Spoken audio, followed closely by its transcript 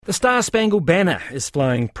The star-spangled banner is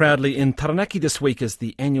flying proudly in Taranaki this week as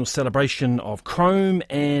the annual celebration of chrome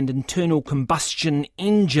and internal combustion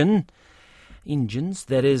engines,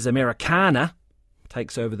 that is Americarna,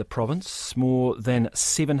 takes over the province. More than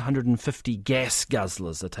 750 gas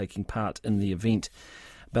guzzlers are taking part in the event.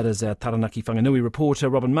 But as our Taranaki Whanganui reporter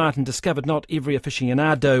Robin Martin discovered, not every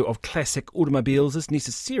aficionado of classic automobiles is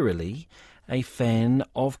necessarily a fan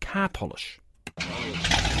of car polish.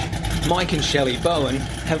 Mike and Shelley Bowen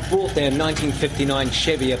have brought their 1959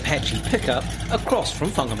 Chevy Apache pickup across from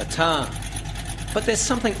Whangamata. But there's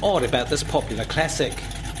something odd about this popular classic.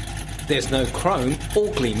 There's no chrome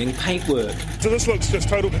or gleaming paintwork. So this looks just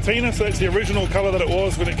total patina, so that's the original colour that it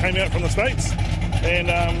was when it came out from the States.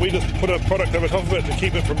 And we just put a product over top of it to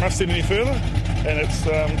keep it from rusting any further. And it's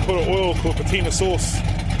called an oil called patina sauce.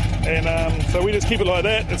 And so we just keep it like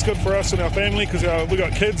that. It's good for us and our family because we've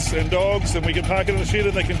got kids and dogs, and we can park it in the shed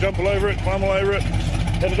and they can jump all over it, climb all over it,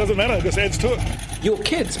 and it doesn't matter, it just adds to it. Your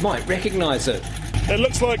kids might recognise it. It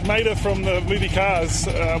looks like Mater from the movie Cars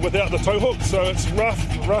without the tow hook, so it's rough,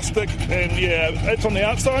 rustic, and yeah, it's on the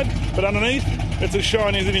outside, but underneath, it's as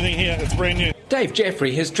shiny as anything here. It's brand new. Dave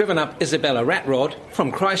Jeffrey has driven up Isabella Ratrod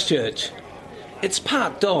from Christchurch. It's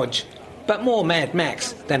part Dodge, but more Mad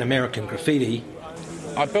Max than American graffiti.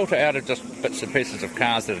 I built it out of just bits and pieces of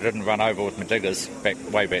cars that I didn't run over with my diggers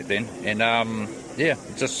way back then. And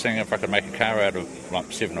just seeing if I could make a car out of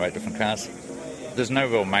like 7 or 8 different cars. There's no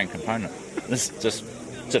real main component. It's just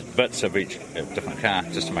bits of each different car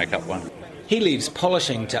just to make up one. He leaves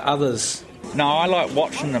polishing to others. No, I like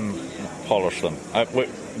watching them polish them.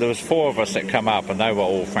 There was 4 of us that come up and they were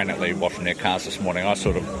all frantically washing their cars this morning. I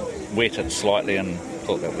sort of wet it slightly and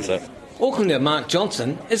thought that was it. Aucklander Mark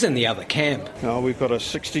Johnson is in the other camp. We've got a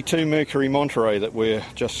 62 Mercury Monterey that we're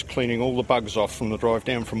just cleaning all the bugs off from the drive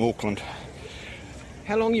down from Auckland.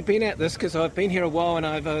 How long you been at this? Because I've been here a while and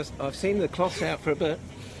I've seen the cloths out for a bit.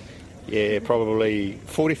 Yeah, probably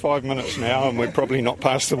 45 minutes now, and we're probably not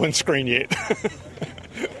past the windscreen yet.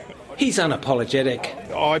 He's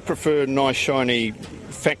unapologetic. I prefer nice, shiny,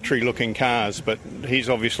 factory-looking cars, but he's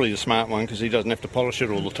obviously the smart one because he doesn't have to polish it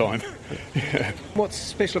all the time. What's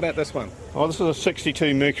special about this one? Oh, this is a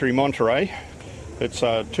 62 Mercury Monterey. It's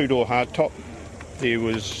a 2-door hardtop. There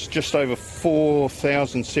was just over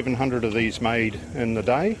 4,700 of these made in the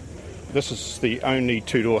day. This is the only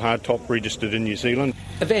 2-door hardtop registered in New Zealand.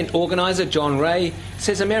 Event organiser John Ray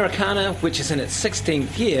says Americarna, which is in its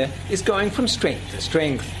 16th year, is going from strength to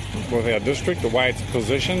strength. With our district, the way it's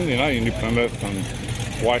positioned, New Plymouth and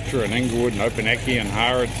Waitara and Inglewood and Opunake and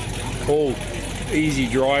Hara, it's all easy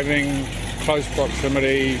driving, close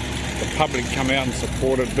proximity. The public come out and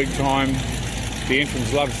support it big time. The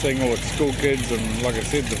entrance loves seeing all the school kids, and like I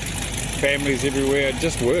said, the families everywhere. It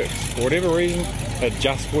just works. For whatever reason, it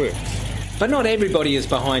just works. But not everybody is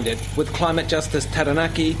behind it, with Climate Justice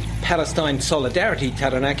Taranaki, Palestine Solidarity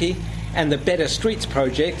Taranaki and the Better Streets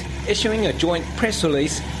Project issuing a joint press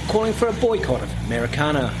release calling for a boycott of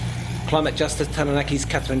Americarna. Climate Justice Taranaki's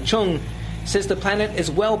Catherine Chung says the planet is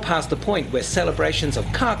well past the point where celebrations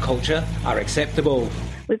of car culture are acceptable.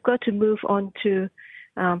 We've got to move on to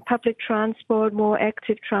public transport, more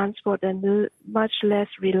active transport, and much less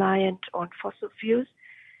reliant on fossil fuels.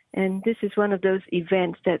 And this is one of those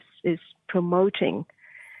events that is promoting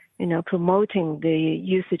the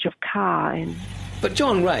usage of car. But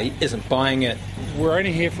John Ray isn't buying it. We're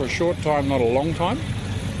only here for a short time, not a long time.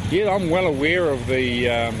 Yeah, I'm well aware of the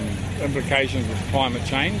implications of climate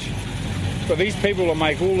change. But these people will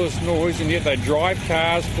make all this noise, and yet they drive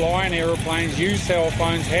cars, fly in aeroplanes, use cell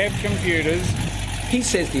phones, have computers. He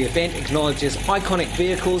says the event acknowledges iconic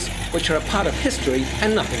vehicles which are a part of history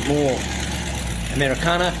and nothing more.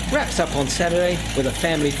 Americarna wraps up on Saturday with a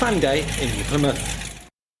family fun day in New Plymouth.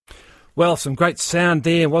 Well, some great sound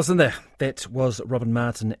there, wasn't there? That was Robin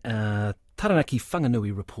Martin, Taranaki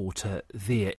Whanganui reporter there.